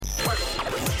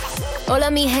Hola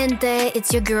mi gente,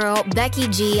 it's your girl, Becky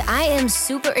G. I am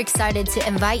super excited to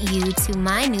invite you to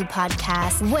my new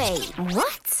podcast. Wait,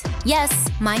 what? Yes,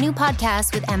 my new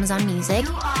podcast with Amazon Music,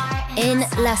 In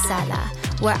La Sala,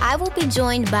 where I will be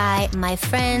joined by my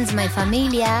friends, my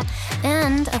familia,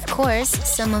 and, of course,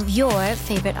 some of your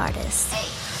favorite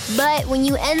artists. But when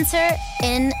you enter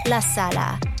In La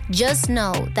Sala, just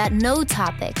know that no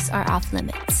topics are off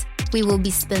limits. We will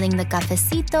be spilling the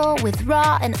cafecito with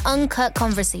raw and uncut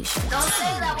conversations. Don't say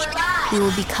that we're live. We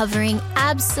will be covering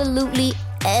absolutely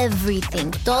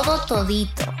everything. Todo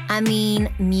todito. I mean,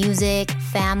 music,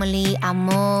 family,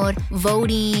 amor,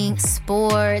 voting,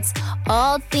 sports,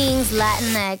 all things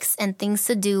Latinx and things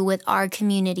to do with our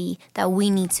community that we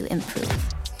need to improve.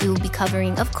 We will be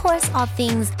covering, of course, all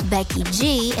things Becky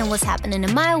G and what's happening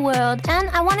in my world. And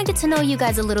I want to get to know you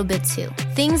guys a little bit too.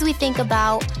 Things we think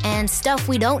about and stuff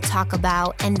we don't talk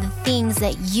about and the things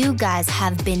that you guys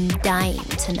have been dying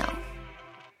to know.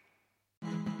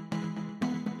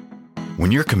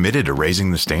 When you're committed to raising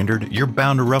the standard, you're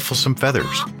bound to ruffle some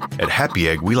feathers. At Happy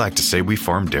Egg, we like to say we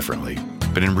farm differently.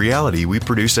 But in reality, we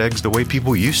produce eggs the way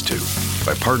people used to,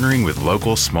 by partnering with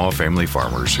local small family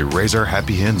farmers who raise our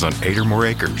happy hens on 8 or more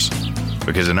acres.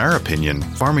 Because in our opinion,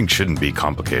 farming shouldn't be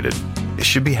complicated. It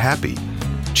should be happy.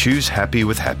 Choose happy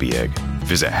with Happy Egg.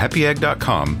 Visit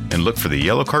happyegg.com and look for the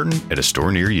yellow carton at a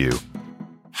store near you.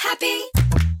 Happy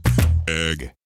Egg.